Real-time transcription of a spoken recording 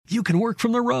You can work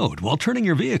from the road while turning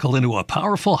your vehicle into a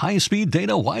powerful high-speed data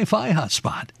Wi-Fi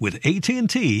hotspot with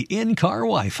AT&T in-car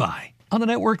Wi-Fi. On a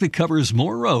network that covers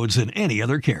more roads than any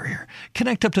other carrier.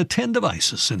 Connect up to 10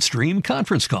 devices and stream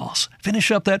conference calls.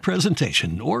 Finish up that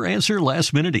presentation or answer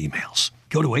last-minute emails.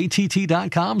 Go to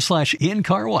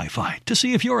att.com/in-car Wi-Fi to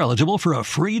see if you're eligible for a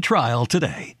free trial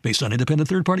today. Based on independent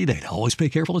third-party data, always pay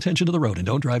careful attention to the road and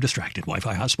don't drive distracted.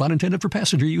 Wi-Fi hotspot intended for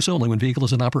passenger use only when vehicle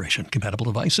is in operation. Compatible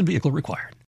device and vehicle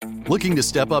required. Looking to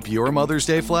step up your Mother's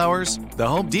Day flowers? The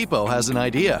Home Depot has an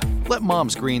idea. Let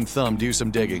Mom's green thumb do some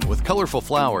digging with colorful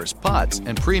flowers, pots,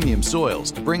 and premium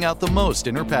soils to bring out the most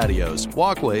in her patios,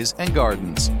 walkways, and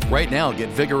gardens. Right now,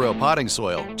 get Vigoro potting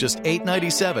soil, just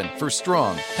 $8.97 for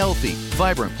strong, healthy,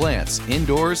 vibrant plants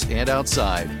indoors and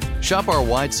outside. Shop our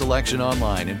wide selection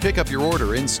online and pick up your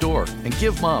order in-store and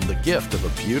give Mom the gift of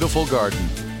a beautiful garden.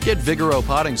 Get Vigoro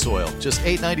potting soil, just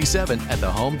 $8.97 at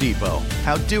the Home Depot.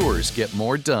 How doers get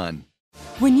more done.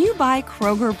 When you buy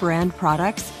Kroger brand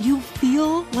products, you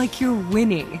feel like you're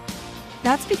winning.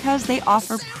 That's because they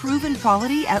offer proven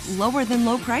quality at lower than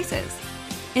low prices.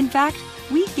 In fact,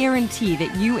 we guarantee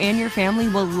that you and your family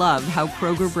will love how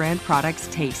Kroger brand products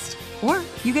taste, or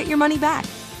you get your money back.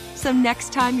 So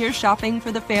next time you're shopping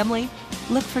for the family,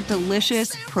 look for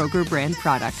delicious Kroger brand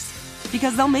products,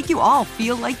 because they'll make you all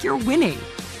feel like you're winning.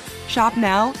 Shop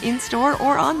now, in-store,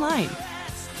 or online.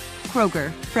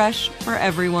 Kroger, fresh for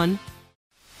everyone.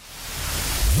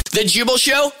 The Jubal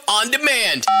Show on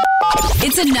demand.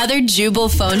 It's another Jubal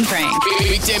phone prank.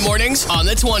 Weekday mornings on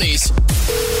the 20s.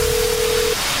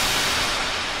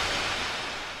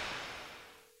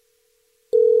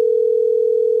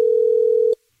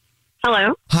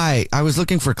 Hello. Hi, I was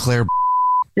looking for Claire.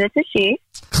 This is she.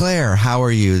 Claire, how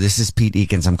are you? This is Pete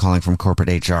Eakins. I'm calling from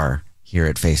corporate HR here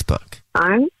at Facebook.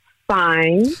 I'm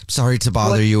fine. Sorry to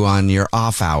bother you on your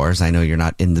off hours. I know you're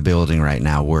not in the building right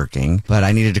now working, but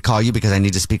I needed to call you because I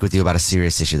need to speak with you about a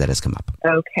serious issue that has come up.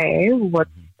 Okay, what's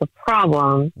the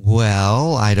problem?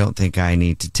 Well, I don't think I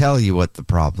need to tell you what the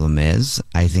problem is.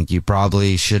 I think you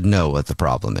probably should know what the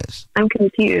problem is. I'm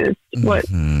confused. What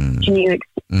can you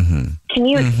can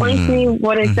you explain to me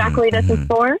what exactly this is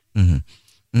for?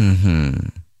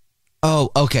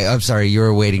 Oh, okay. I'm sorry. You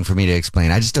were waiting for me to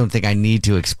explain. I just don't think I need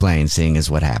to explain, seeing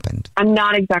as what happened. I'm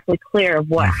not exactly clear of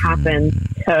what happened,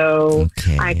 so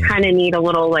I kind of need a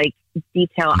little,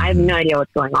 detail. I have no idea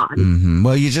what's going on.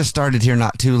 Well, you just started here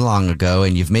not too long ago,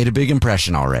 and you've made a big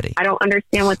impression already. I don't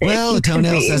understand what the Well, a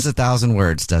toenail says 1,000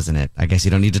 words, doesn't it? I guess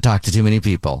you don't need to talk to too many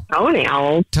people.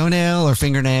 Toenail? Toenail or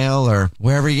fingernail or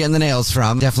wherever you're getting the nails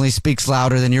from definitely speaks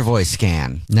louder than your voice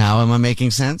can. Now, am I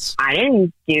making sense? I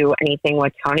didn't do anything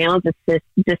with toenails. It's this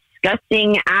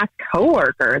disgusting ass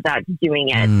coworker that's doing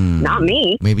it, not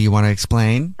me. Maybe you want to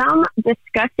explain? Some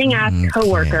disgusting ass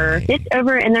coworker sits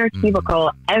over in their cubicle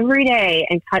every day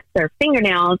and cuts their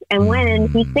fingernails, and when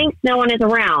he thinks no one is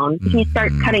around, he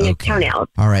starts cutting his toenails.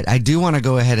 All right, I do want to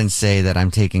go ahead and say that I'm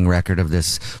taking record of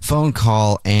this phone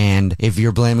call, and if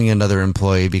you're blaming another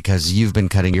employee because you've been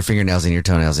cutting your fingernails and your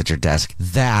toenails at your desk,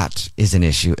 that is an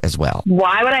issue as well.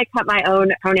 Why would I cut my own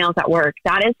toenails at work?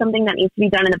 That is something that needs to be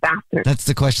done in the bathroom. That's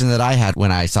the question that I had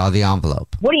when I saw the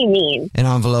envelope. What do you mean? An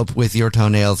envelope with your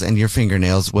toenails and your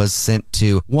fingernails was sent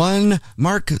to one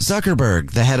Mark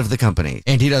Zuckerberg, the head of the company.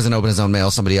 And he doesn't open his own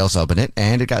mail. Somebody else opened it,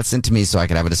 and it got sent to me so I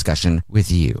could have a discussion with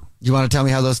you. You want to tell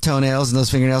me how those toenails and those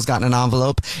fingernails got in an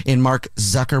envelope in Mark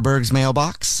Zuckerberg's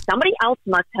mailbox? Somebody else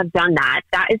must have done that.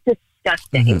 That is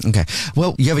disgusting. Okay.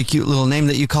 Well, you have a cute little name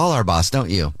that you call our boss, don't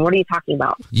you? What are you talking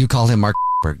about? You call him Mark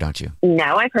F-Berg, don't you?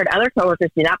 No, I've heard other coworkers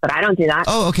do that, but I don't do that.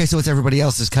 Oh, okay. So it's everybody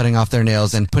else is cutting off their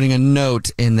nails and putting a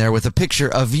note in there with a picture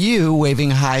of you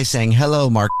waving hi, saying, "Hello,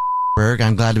 Mark F-Berg.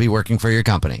 I'm glad to be working for your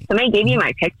company." Somebody gave you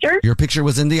my picture? Your picture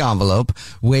was in the envelope,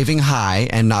 waving hi,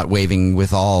 and not waving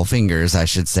with all fingers, I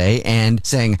should say, and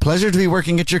saying, "Pleasure to be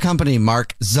working at your company,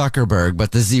 Mark Zuckerberg,"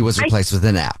 but the Z was replaced with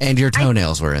an F, and your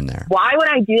toenails were in there. Why would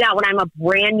I do that when I'm a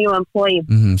brand new employee?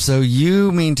 So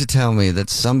you mean to tell me that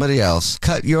somebody else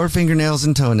cut your fingernails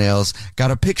and toenails,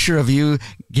 got a picture of you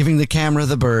giving the camera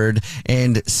the bird,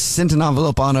 and sent an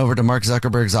envelope on over to Mark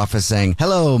Zuckerberg's office saying,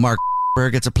 "Hello, Mark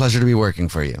Berg, it's a pleasure to be working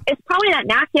for you"? It's probably that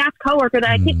nasty ass coworker that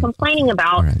I keep complaining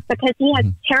about because he has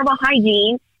terrible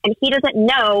hygiene and he doesn't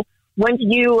know when to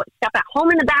do stuff at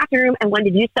home in the bathroom and when to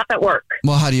do stuff at work.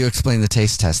 Well, how do you explain the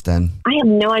taste test then? I have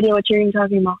no idea what you're even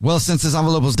talking about. Well, since this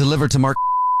envelope was delivered to Mark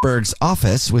Berg's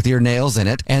office with your nails in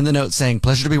it and the note saying,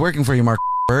 "Pleasure to be working for you, Mark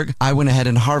F-Berg, I went ahead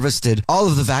and harvested all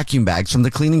of the vacuum bags from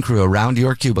the cleaning crew around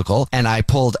your cubicle, and I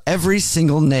pulled every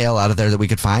single nail out of there that we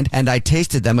could find, and I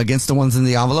tasted them against the ones in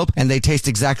the envelope, and they taste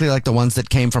exactly like the ones that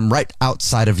came from right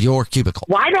outside of your cubicle.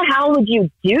 Why the hell would you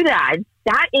do that?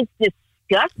 That is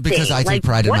disgusting. Because I take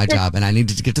pride in my job, and I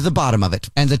needed to get to the bottom of it.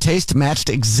 And the taste matched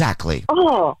exactly.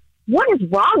 Oh, what is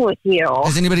wrong with you?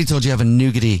 Has anybody told you have a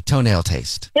nougaty toenail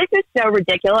taste? This is so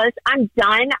ridiculous. I'm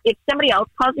done. If somebody else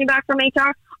calls me back from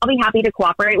HR, I'll be happy to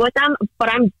cooperate with them, but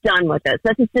I'm done with this.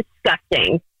 This is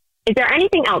disgusting. Is there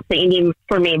anything else that you need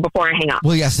from me before I hang up?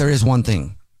 Well, yes, there is one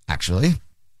thing, actually.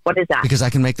 What is that? Because I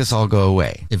can make this all go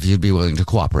away if you'd be willing to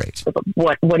cooperate.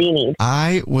 What do you need?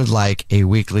 I would like a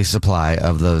weekly supply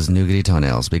of those nougaty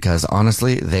toenails because,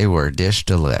 honestly, they were dish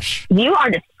delish. You are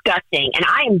disgusting, and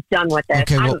I am done with this.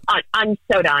 Okay, well, I'm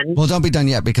so done. Well, don't be done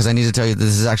yet because I need to tell you that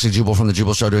this is actually Jubal from the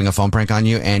Jubal Show doing a phone prank on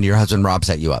you, and your husband Rob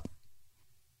set you up.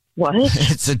 What?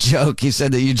 It's a joke. He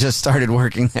said that you just started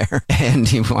working there, and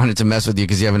he wanted to mess with you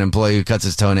because you have an employee who cuts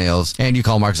his toenails, and you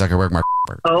call Mark Zuckerberg Mark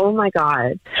F-Berg. Oh, my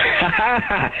God.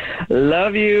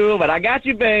 Love you, but I got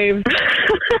you, babe.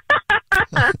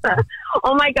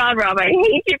 Oh, my God, Rob. I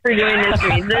hate you for doing this to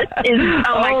me. This is,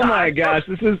 oh my gosh.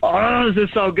 This is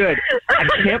so good. I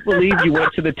can't believe you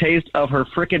went to the taste of her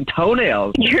freaking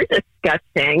toenails. You're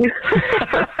disgusting.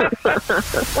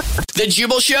 The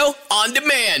Jubal Show on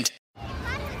demand.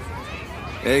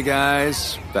 Hey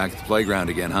guys, back at the playground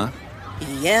again, huh?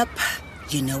 Yep.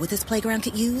 You know what this playground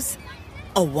could use?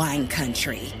 A wine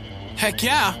country. Heck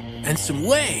yeah, and some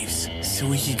waves so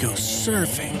we could go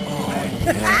surfing. Oh,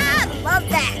 yeah. Love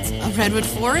that. A redwood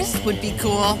forest would be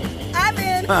cool. I'm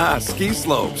in. Ski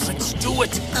slopes. Let's do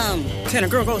it. Can a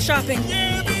girl go shopping?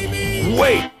 Yeah, baby.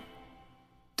 Wait.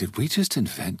 Did we just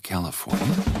invent California?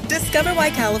 Discover why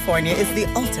California is the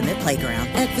ultimate playground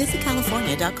at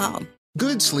visitcalifornia.com.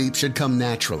 Good sleep should come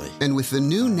naturally, and with the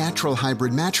new Natural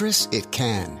Hybrid mattress, it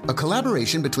can. A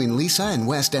collaboration between Lisa and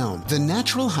West Elm, the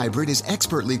Natural Hybrid is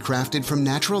expertly crafted from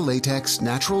natural latex,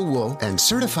 natural wool, and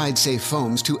certified safe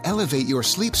foams to elevate your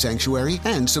sleep sanctuary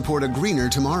and support a greener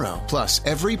tomorrow. Plus,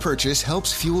 every purchase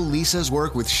helps fuel Lisa's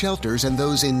work with shelters and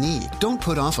those in need. Don't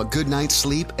put off a good night's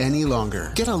sleep any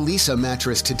longer. Get a Lisa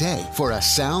mattress today for a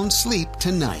sound sleep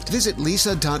tonight. Visit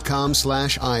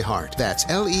lisa.com/iHeart. That's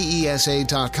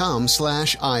LEESA.com/iHeart.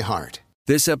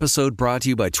 This episode brought to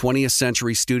you by 20th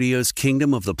Century Studios'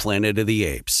 Kingdom of the Planet of the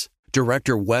Apes.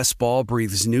 Director Wes Ball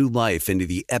breathes new life into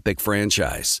the epic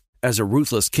franchise. As a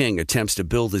ruthless king attempts to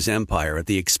build his empire at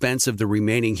the expense of the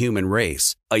remaining human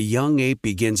race, a young ape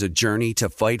begins a journey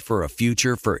to fight for a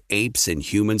future for apes and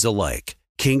humans alike.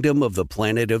 Kingdom of the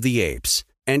Planet of the Apes.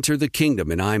 Enter the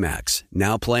kingdom in IMAX,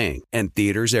 now playing, and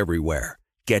theaters everywhere.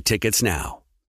 Get tickets now.